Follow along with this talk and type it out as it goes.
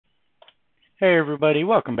Hey everybody,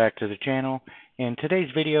 welcome back to the channel. In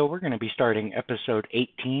today's video, we're going to be starting episode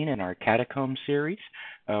 18 in our Catacombs series,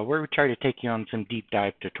 where we try to take you on some deep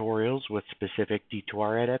dive tutorials with specific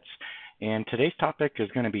D2R edits. And today's topic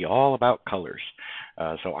is going to be all about colors.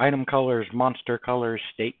 So item colors, monster colors,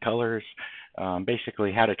 state colors,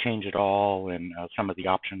 basically how to change it all and some of the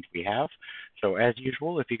options we have. So as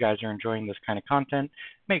usual, if you guys are enjoying this kind of content,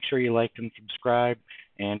 make sure you like and subscribe.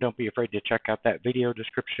 And don't be afraid to check out that video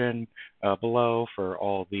description below for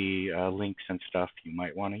all the links and stuff you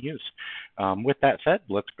might want to use. With that said,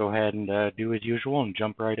 let's go ahead and do as usual and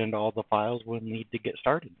jump right into all the files we'll need to get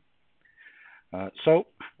started. So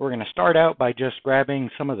we're going to start out by just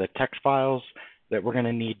grabbing some of the text files that we're going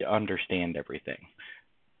to need to understand everything.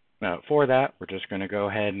 For that, we're just going to go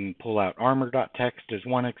ahead and pull out armor.txt as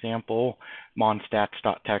one example,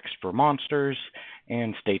 monstats.txt for monsters,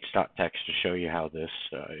 and states.txt to show you how this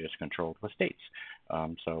is controlled with states.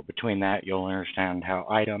 So between that, you'll understand how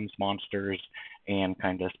items, monsters, and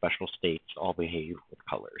kind of special states all behave with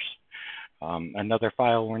colors. Another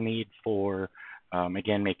file we'll need for,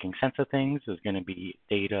 again, making sense of things is going to be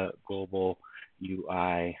data global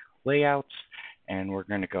UI layouts. And we're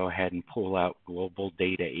going to go ahead and pull out global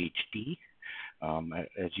data HD.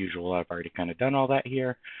 As usual, I've already kind of done all that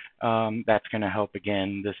here. That's going to help.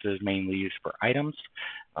 Again, this is mainly used for items,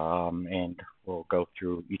 and we'll go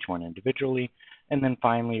through each one individually. And then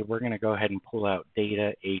finally, we're going to go ahead and pull out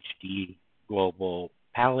data HD global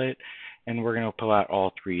palette, and we're going to pull out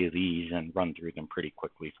all three of these and run through them pretty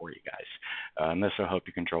quickly for you guys. And this will help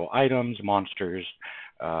you control items, monsters,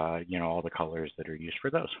 all the colors that are used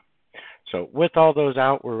for those. So with all those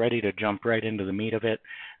out, we're ready to jump right into the meat of it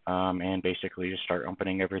and basically just start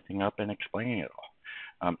opening everything up and explaining it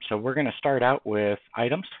all. So we're going to start out with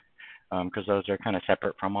items because those are kind of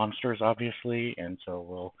separate from monsters, obviously, and so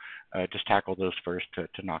we'll just tackle those first to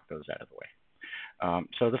knock those out of the way.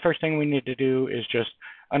 So the first thing we need to do is just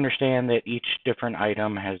understand that each different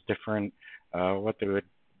item has different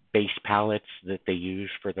base palettes that they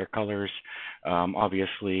use for their colors.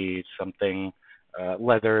 Obviously, something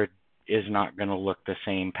leather is not going to look the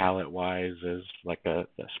same palette-wise as like a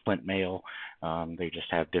splint mail. They just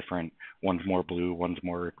have different, one's more blue, one's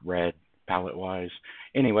more red palette-wise.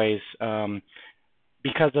 Anyways,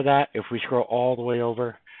 because of that, if we scroll all the way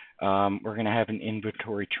over, we're going to have an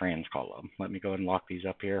inventory trans column. Let me go ahead and lock these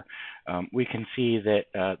up here. We can see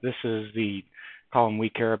that this is the column we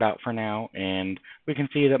care about for now, and we can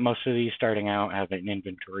see that most of these starting out have an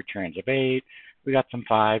inventory trans of 8. We got some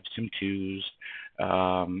 5s, some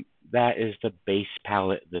 2s. That is the base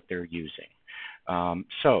palette that they're using.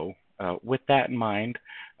 So with that in mind,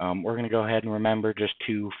 we're going to go ahead and remember just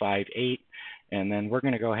 2, 5, 8, and then we're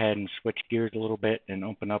going to go ahead and switch gears a little bit and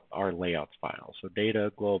open up our layouts file. So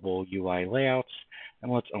data global UI layouts,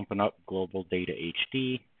 and let's open up global data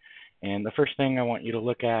HD. And the first thing I want you to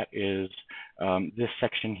look at is this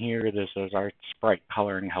section here. This is our sprite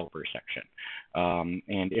coloring helper section.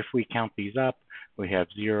 And if we count these up, we have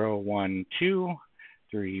 0, 1, 2,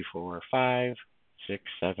 3, 4, 5, 6,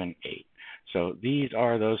 7, 8. So these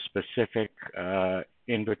are those specific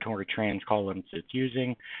inventory trans columns it's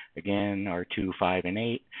using. Again, our 2, 5, and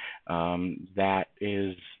 8.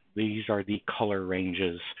 These are the color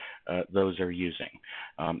ranges those are using.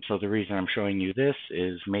 So the reason I'm showing you this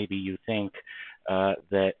is maybe you think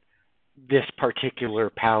that this particular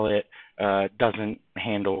palette doesn't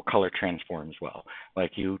handle color transforms well.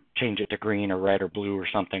 Like you change it to green or red or blue or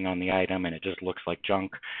something on the item and it just looks like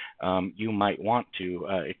junk. You might want to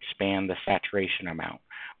expand the saturation amount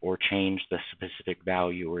or change the specific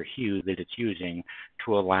value or hue that it's using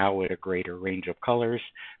to allow it a greater range of colors.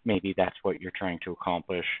 Maybe that's what you're trying to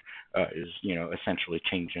accomplish is, essentially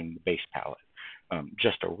changing the base palette.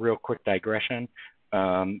 Just a real quick digression.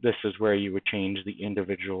 This is where you would change the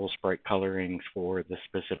individual sprite colorings for the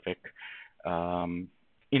specific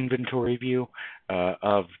inventory view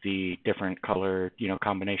of the different color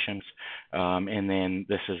combinations, and then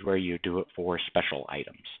this is where you do it for special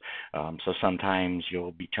items. So sometimes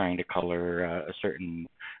you'll be trying to color a certain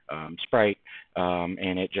sprite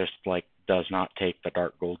and it just does not take the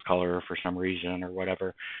dark gold color for some reason or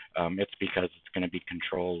whatever. It's because it's going to be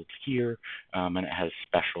controlled here and it has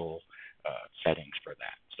special settings for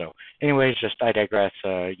that. So anyways, I digress.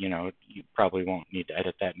 You probably won't need to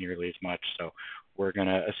edit that nearly as much. So we're going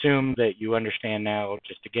to assume that you understand now,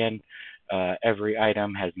 just again, every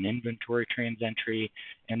item has an inventory trans entry,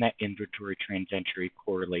 and that inventory trans entry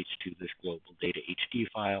correlates to this global data HD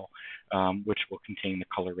file, which will contain the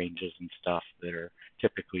color ranges and stuff that are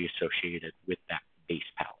typically associated with that base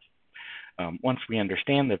palette. Once we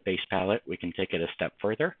understand the base palette, we can take it a step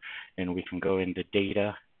further, and we can go into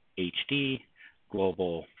data HD,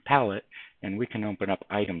 global palette, and we can open up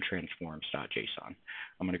item transforms.json.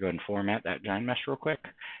 I'm going to go ahead and format that giant mesh real quick,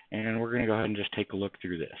 and we're going to go ahead and just take a look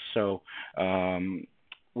through this. So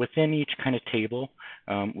within each kind of table,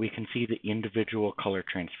 we can see the individual color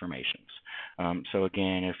transformations. So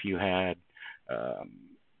again, if you had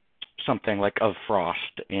something like of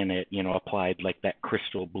frost in it, applied like that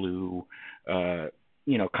crystal blue,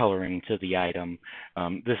 coloring to the item,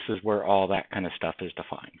 this is where all that kind of stuff is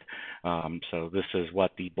defined. So this is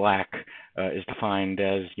what the black is defined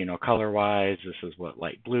as, color-wise. This is what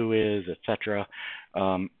light blue is, etc.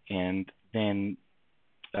 And then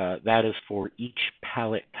that is for each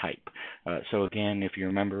palette type. So again, if you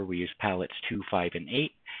remember, we use palettes 2, 5, and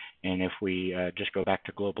 8. And if we just go back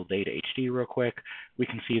to Global Data HD real quick, we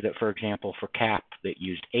can see that, for example, for CAP that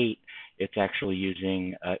used 8, it's actually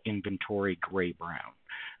using inventory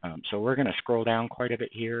gray-brown. So we're going to scroll down quite a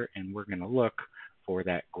bit here, and we're going to look for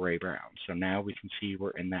that gray-brown. So now we can see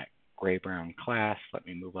we're in that gray-brown class. Let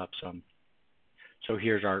me move up some. So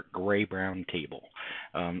here's our gray-brown table.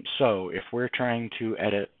 So if we're trying to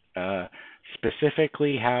edit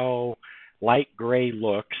specifically how light gray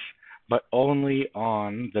looks, but only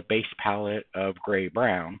on the base palette of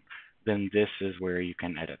gray-brown, then this is where you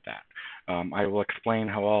can edit that. I will explain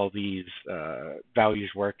how all these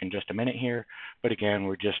values work in just a minute here, but again,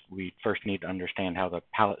 we first need to understand how the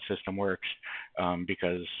palette system works,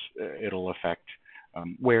 because it'll affect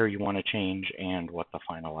where you want to change and what the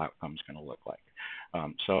final outcome is going to look like.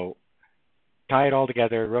 So tie it all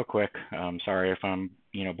together real quick. Sorry if I'm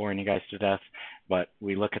boring you guys to death, but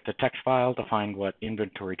we look at the text file to find what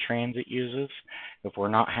inventory transit uses. If we're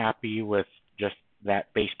not happy with just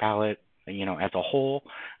that base palette, as a whole,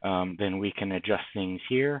 then we can adjust things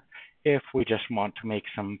here. If we just want to make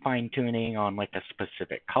some fine tuning on like a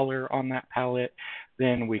specific color on that palette,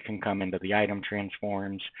 then we can come into the item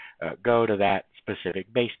transforms, go to that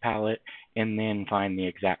specific base palette, and then find the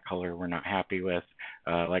exact color we're not happy with.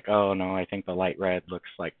 Like, oh no, I think the light red looks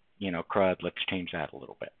like, crud, let's change that a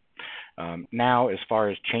little bit. Now, as far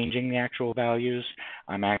as changing the actual values,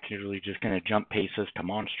 I'm actually just going to jump paces to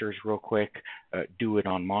monsters real quick, do it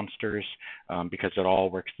on monsters, because it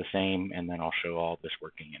all works the same, and then I'll show all this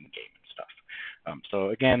working in game and stuff. So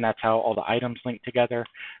again, that's how all the items link together.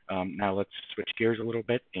 Now let's switch gears a little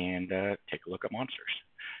bit and take a look at monsters.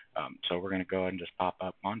 So we're going to go ahead and just pop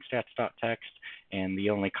up onstats.txt, and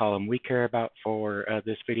the only column we care about for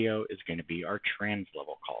this video is going to be our trans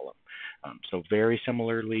level column. So very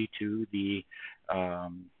similarly to the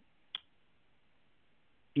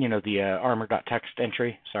armor.txt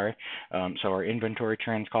entry, sorry. So our inventory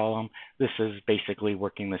trans column, this is basically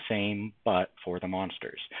working the same, but for the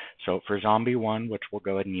monsters. So for zombie 1, which we'll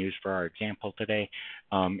go ahead and use for our example today,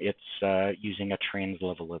 it's using a trans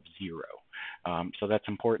level of 0. So that's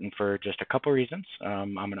important for just a couple reasons.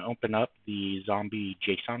 I'm going to open up the zombie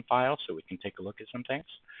JSON file so we can take a look at some things.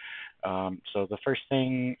 So the first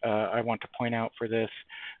thing I want to point out for this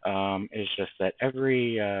is just that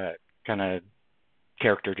every kind of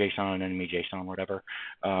character JSON, enemy JSON, whatever,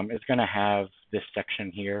 is going to have this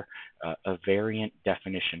section here, a variant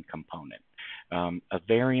definition component. A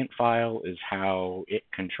variant file is how it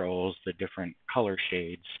controls the different color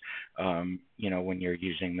shades, when you're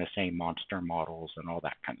using the same monster models and all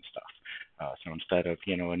that kind of stuff. So instead of,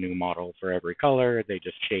 a new model for every color, they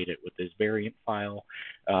just shade it with this variant file,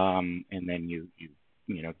 and then you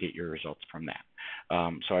get your results from that.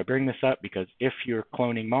 So I bring this up because if you're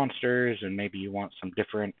cloning monsters and maybe you want some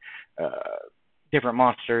different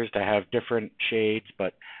monsters to have different shades,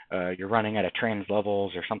 but you're running at a trans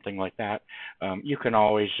levels or something like that, you can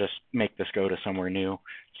always just make this go to somewhere new.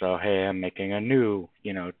 So hey, I'm making a new,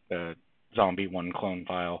 zombie 1 clone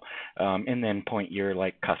file, and then point your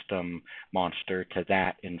custom monster to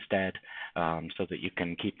that instead, so that you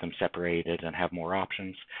can keep them separated and have more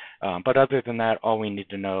options. But other than that, all we need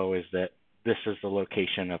to know is that this is the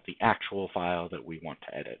location of the actual file that we want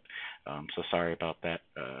to edit. So sorry about that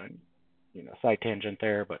side tangent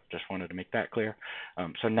there, but just wanted to make that clear.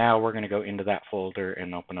 So now we're going to go into that folder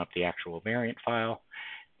and open up the actual variant file.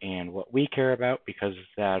 And what we care about, because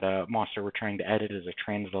that monster we're trying to edit is a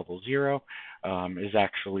trans level 0, is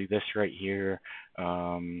actually this right here.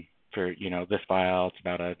 For this file, it's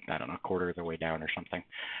about a quarter of the way down or something.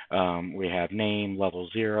 We have name level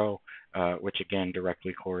 0, which again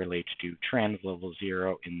directly correlates to trans level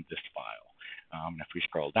 0 in this file. If we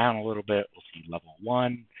scroll down a little bit, we'll see level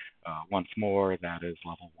 1. Once more, that is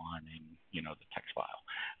level 1 in the text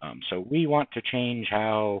file. So we want to change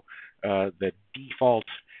how the default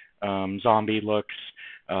zombie looks,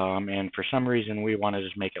 and for some reason we want to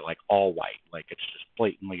just make it all white, it's just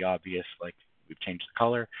blatantly obvious, we've changed the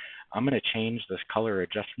color. I'm going to change this color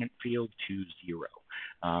adjustment field to 0.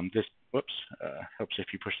 Helps if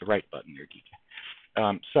you push the right button there,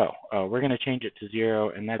 DK. We're going to change it to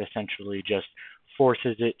 0, and that essentially just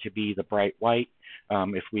forces it to be the bright white.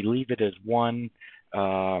 If we leave it as 1,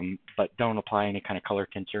 but don't apply any kind of color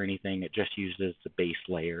tints or anything, it just uses the base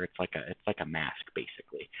layer. It's like a mask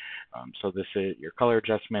basically. So this is your color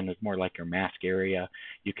adjustment is more like your mask area.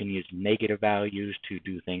 You can use negative values to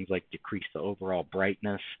do things like decrease the overall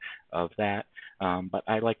brightness of that. But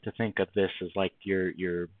I like to think of this as like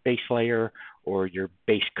your base layer or your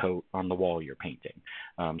base coat on the wall you're painting.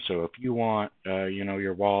 So if you want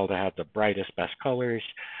your wall to have the brightest, best colors,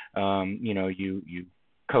 you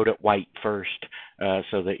coat it white first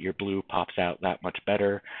so that your blue pops out that much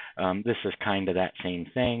better. This is kind of that same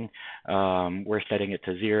thing. We're setting it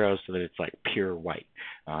to 0 so that it's like pure white,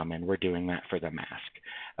 and we're doing that for the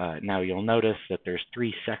mask. Now you'll notice that there's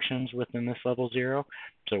 3 sections within this level 0.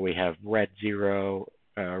 So we have red 0,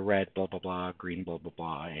 red blah blah blah, green blah blah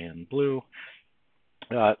blah, and blue.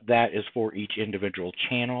 That is for each individual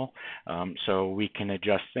channel. So we can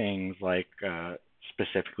adjust things like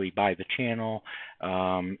specifically by the channel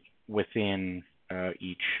within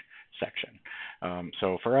each section.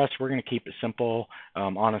 So for us, we're going to keep it simple.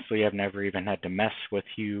 Honestly, I've never even had to mess with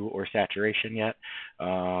hue or saturation yet.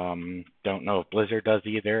 Don't know if Blizzard does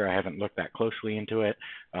either. I haven't looked that closely into it.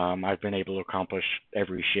 I've been able to accomplish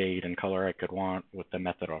every shade and color I could want with the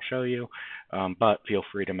method I'll show you. But feel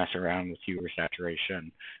free to mess around with hue or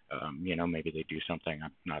saturation. Maybe they do something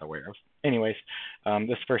I'm not aware of. Anyways,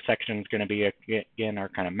 this first section is going to be, again, our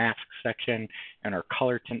kind of mask section, and our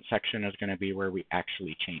color tint section is going to be where we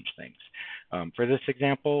actually change things. For this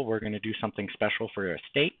example, we're going to do something special for a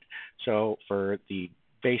state. So for the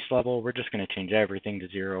base level, we're just going to change everything to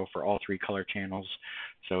 0 for all 3 color channels.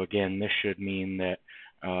 So again, this should mean that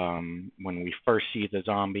when we first see the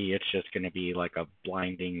zombie, it's just going to be like a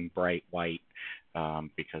blinding bright white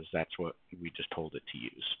because that's what we just told it to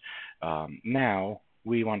use. Now,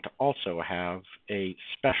 we want to also have a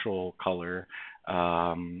special color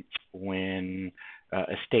when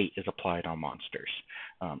a state is applied on monsters.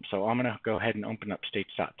 So I'm going to go ahead and open up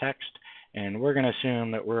states.txt, and we're going to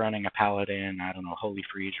assume that we're running a paladin, I don't know, Holy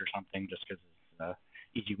Freeze or something, just because it's an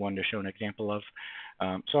easy one to show an example of.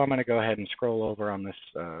 So I'm going to go ahead and scroll over on this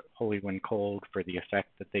Holy Wind Cold for the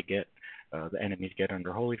effect that they get, the enemies get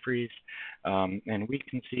under Holy Freeze. And we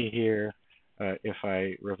can see here, if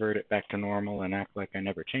I revert it back to normal and act like I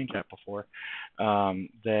never changed that before,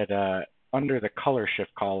 that under the color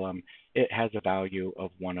shift column, it has a value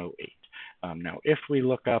of 108. Now, if we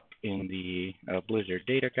look up in the Blizzard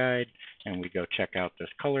data guide and we go check out this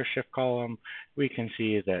color shift column, we can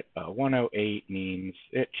see that 108 means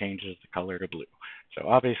it changes the color to blue. So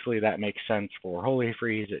obviously that makes sense for Holy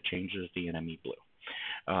Freeze, it changes the enemy blue.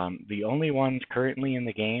 The only ones currently in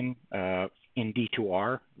the game in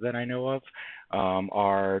D2R that I know of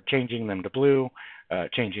are changing them to blue,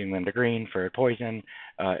 changing them to green for poison,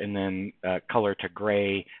 and then color to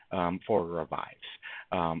gray for revives.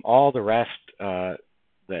 All the rest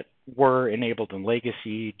that were enabled in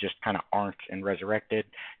Legacy just kind of aren't in Resurrected.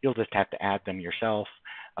 You'll just have to add them yourself.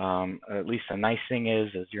 At least the nice thing is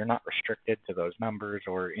you're not restricted to those numbers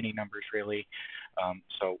or any numbers really.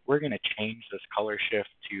 So we're going to change this color shift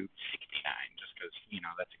to 69 just because,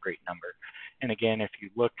 that's a great number. And again, if you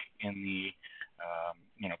look in the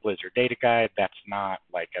Blizzard data guide, that's not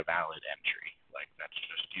like a valid entry. Like that's just,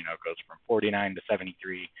 goes from 49 to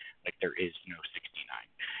 73. Like there is no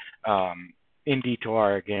 69. In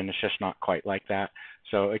D2R, again, it's just not quite like that.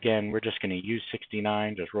 So again, we're just going to use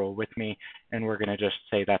 69, just roll with me, and we're going to just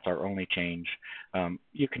say that's our only change.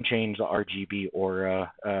 You can change the RGB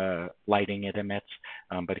aura lighting it emits,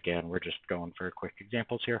 but again, we're just going for quick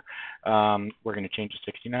examples here. We're going to change to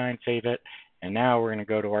 69, save it, and now we're going to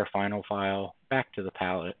go to our final file, back to the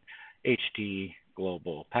palette, HD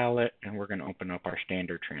global palette, and we're going to open up our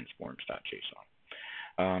standard transforms.json.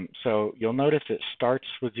 So you'll notice it starts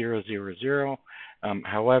with 000.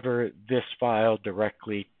 However, this file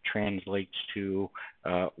directly translates to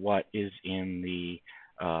what is in the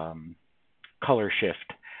color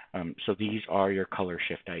shift. So these are your color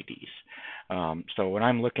shift IDs. So when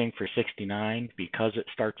I'm looking for 69, because it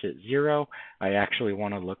starts at 0, I actually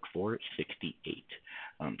want to look for 68.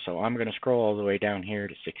 So I'm going to scroll all the way down here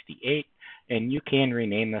to 68. And you can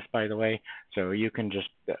rename this, by the way. So you can just,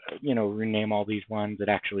 rename all these ones. It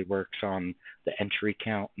actually works on the entry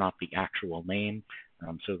count, not the actual name.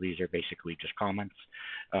 So these are basically just comments.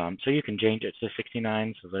 So you can change it to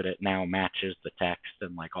 69 so that it now matches the text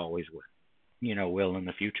and like always works. will in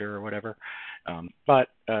the future or whatever. But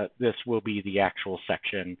this will be the actual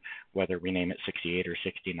section, whether we name it 68 or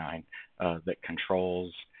 69, that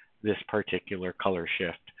controls this particular color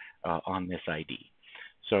shift on this ID.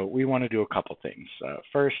 So we want to do a couple things.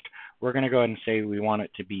 First, we're going to go ahead and say we want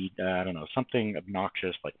it to be, I don't know, something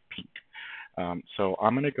obnoxious like pink. So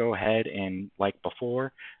I'm going to go ahead and, like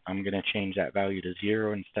before, I'm going to change that value to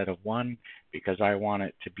 0 instead of 1 because I want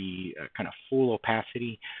it to be kind of full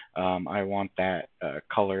opacity. I want that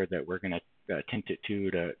color that we're going to tint it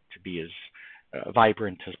to be as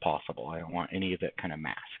vibrant as possible. I don't want any of it kind of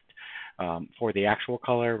masked. For the actual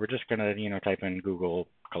color, we're just going to, type in Google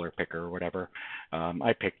color picker or whatever.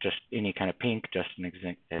 I picked just any kind of pink just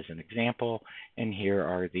as an example, and here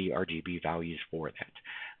are the RGB values for that.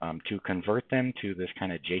 To convert them to this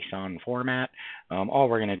kind of JSON format, all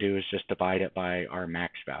we're going to do is just divide it by our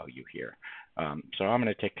max value here. So I'm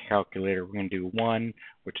going to take a calculator. We're going to do 1,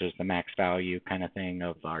 which is the max value kind of thing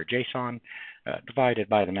of our JSON, divided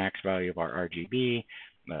by the max value of our RGB.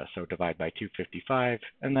 So divide by 255,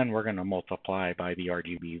 and then we're going to multiply by the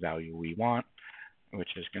RGB value we want,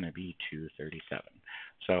 which is going to be 237.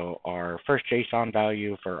 So our first JSON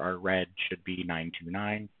value for our red should be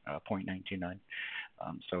 0.929.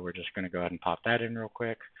 So we're just going to go ahead and pop that in real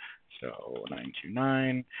quick. So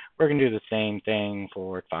 929. We're going to do the same thing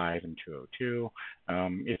for 5 and 202.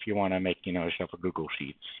 If you want to make, yourself a Google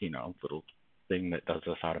Sheets, little thing that does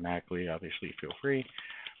this automatically, obviously feel free.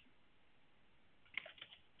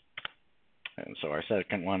 And so our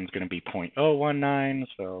second one's going to be 0.019.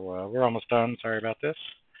 So we're almost done. Sorry about this.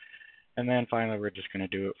 And then finally, we're just going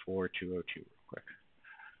to do it for 202 real quick.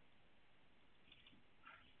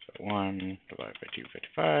 So 1 divided by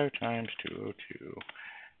 255 times 202.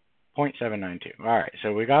 0.792. All right,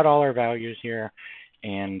 so we got all our values here.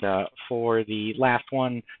 And for the last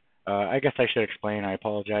one, I guess I should explain, I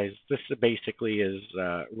apologize. This basically is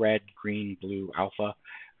red, green, blue, alpha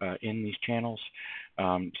in these channels.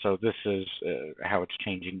 So this is how it's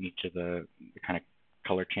changing each of the kind of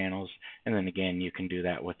color channels. And then again, you can do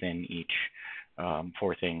that within each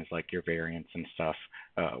for things like your variants and stuff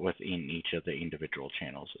within each of the individual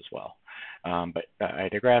channels as well. But I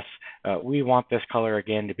digress. We want this color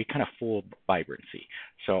again to be kind of full vibrancy.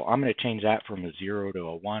 So I'm going to change that from a 0 to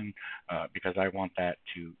a 1 because I want that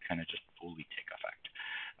to kind of just fully take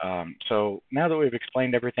effect. So now that we've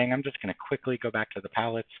explained everything, I'm just going to quickly go back to the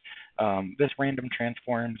palettes. This random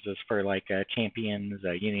transforms is for like champions,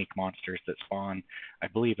 unique monsters that spawn. I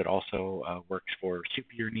believe it also works for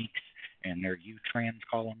super uniques and their U-trans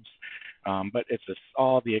columns. But it's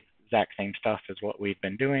all the exact same stuff as what we've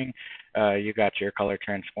been doing. You got your color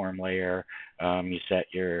transform layer. You set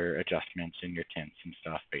your adjustments and your tints and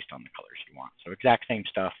stuff based on the colors you want. So exact same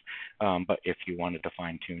stuff, but if you wanted to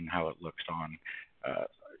fine tune how it looks on,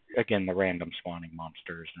 again, the random spawning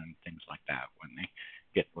monsters and things like that when they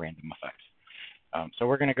get random effects. So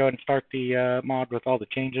we're going to go ahead and start the mod with all the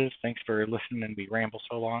changes. Thanks for listening and we ramble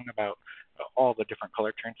so long about all the different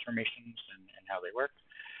color transformations and how they work.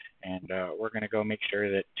 And we're going to go make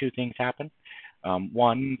sure that 2 things happen.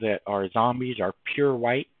 One, that our zombies are pure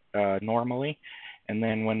white normally, and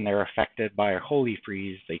then when they're affected by a holy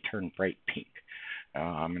freeze, they turn bright pink.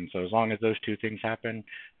 And so as long as those 2 things happen,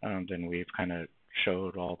 then we've kind of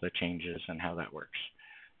showed all the changes and how that works.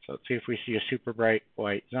 So let's see if we see a super bright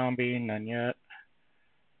white zombie. None yet.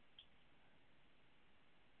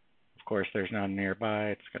 Of course, there's none nearby.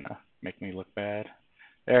 It's going to make me look bad.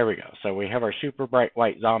 There we go. So we have our super bright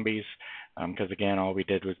white zombies because, again, all we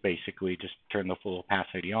did was basically just turn the full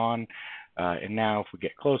opacity on. And now if we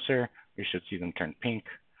get closer, we should see them turn pink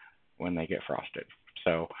when they get frosted.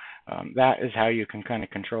 So that is how you can kind of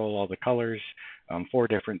control all the colors for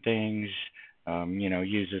different things.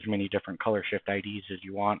 Use as many different color shift IDs as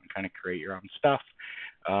you want and kind of create your own stuff.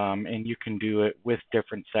 And you can do it with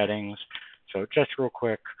different settings. So just real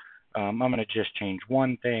quick, I'm going to just change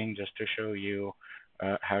one thing just to show you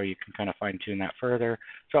how you can kind of fine tune that further.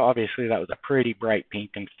 So obviously that was a pretty bright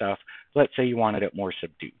pink and stuff. Let's say you wanted it more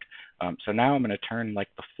subdued. So now I'm going to turn like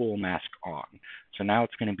the full mask on. So now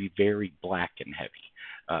it's going to be very black and heavy.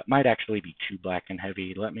 It might actually be too black and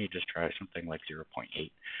heavy. Let me just try something like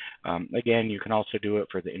 0.8. Again, you can also do it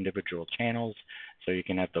for the individual channels. So you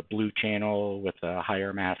can have the blue channel with a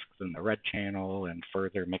higher mask than the red channel and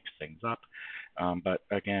further mix things up. But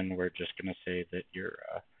again, we're just going to say that you're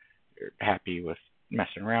happy with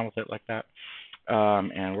messing around with it like that.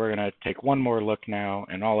 And we're going to take one more look now.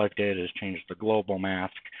 And all I did is change the global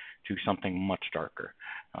mask to something much darker.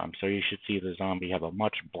 So you should see the zombie have a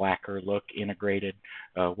much blacker look integrated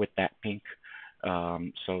with that pink.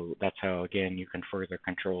 So that's how, again, you can further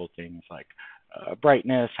control things like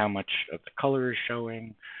brightness, how much of the color is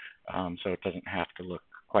showing, so it doesn't have to look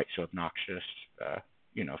quite so obnoxious, if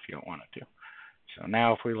you don't want it to. So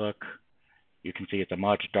now if we look, you can see it's a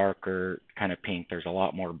much darker kind of pink. There's a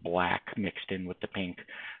lot more black mixed in with the pink,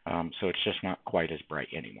 so it's just not quite as bright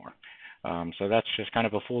anymore. So that's just kind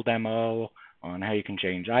of a full demo on how you can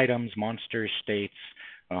change items, monsters, states,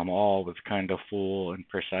 all with kind of full and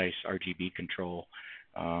precise RGB control,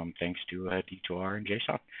 thanks to D2R and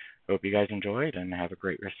JSON. Hope you guys enjoyed and have a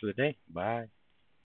great rest of the day. Bye.